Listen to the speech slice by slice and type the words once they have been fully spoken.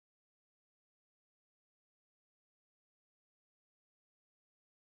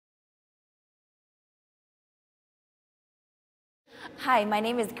Hi, my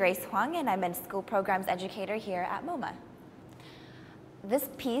name is Grace Huang, and I'm a school programs educator here at MoMA. This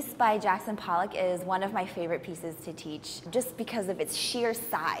piece by Jackson Pollock is one of my favorite pieces to teach just because of its sheer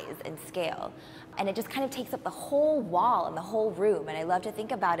size and scale. And it just kind of takes up the whole wall and the whole room, and I love to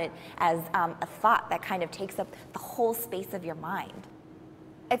think about it as a thought that kind of takes up the whole space of your mind.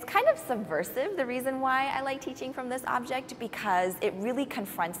 It's kind of subversive, the reason why I like teaching from this object, because it really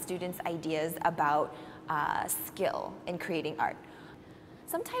confronts students' ideas about skill in creating art.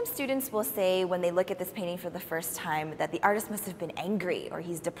 Sometimes students will say when they look at this painting for the first time that the artist must have been angry or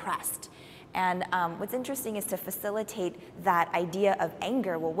he's depressed. And what's interesting is to facilitate that idea of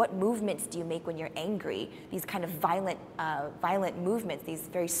anger. Well, what movements do you make when you're angry? These kind of violent movements, these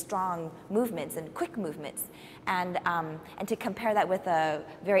very strong movements and quick movements. And to compare that with a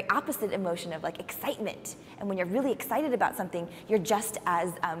very opposite emotion of like excitement. And when you're really excited about something, you're just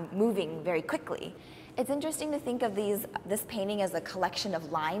as moving very quickly. It's interesting to think of this painting as a collection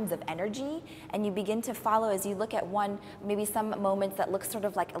of lines of energy, and you begin to follow as you look at maybe some moments that look sort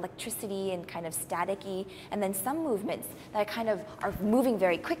of like electricity and kind of staticky, and then some movements that kind of are moving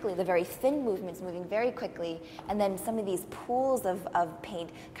very quickly, the very thin movements moving very quickly, and then some of these pools of paint,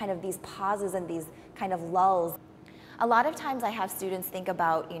 kind of these pauses and these kind of lulls. A lot of times I have students think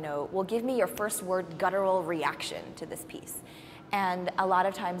about, well, give me your first word guttural reaction to this piece. And a lot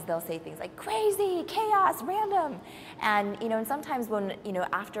of times they'll say things like crazy, chaos, random. And, and sometimes when,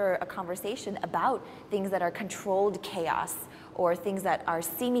 after a conversation about things that are controlled chaos or things that are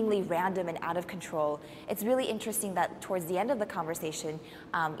seemingly random and out of control, it's really interesting that towards the end of the conversation,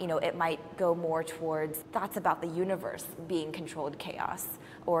 it might go more towards thoughts about the universe being controlled chaos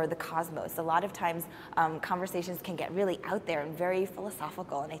or the cosmos. A lot of times conversations can get really out there and very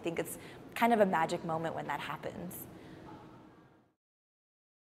philosophical, and I think it's kind of a magic moment when that happens.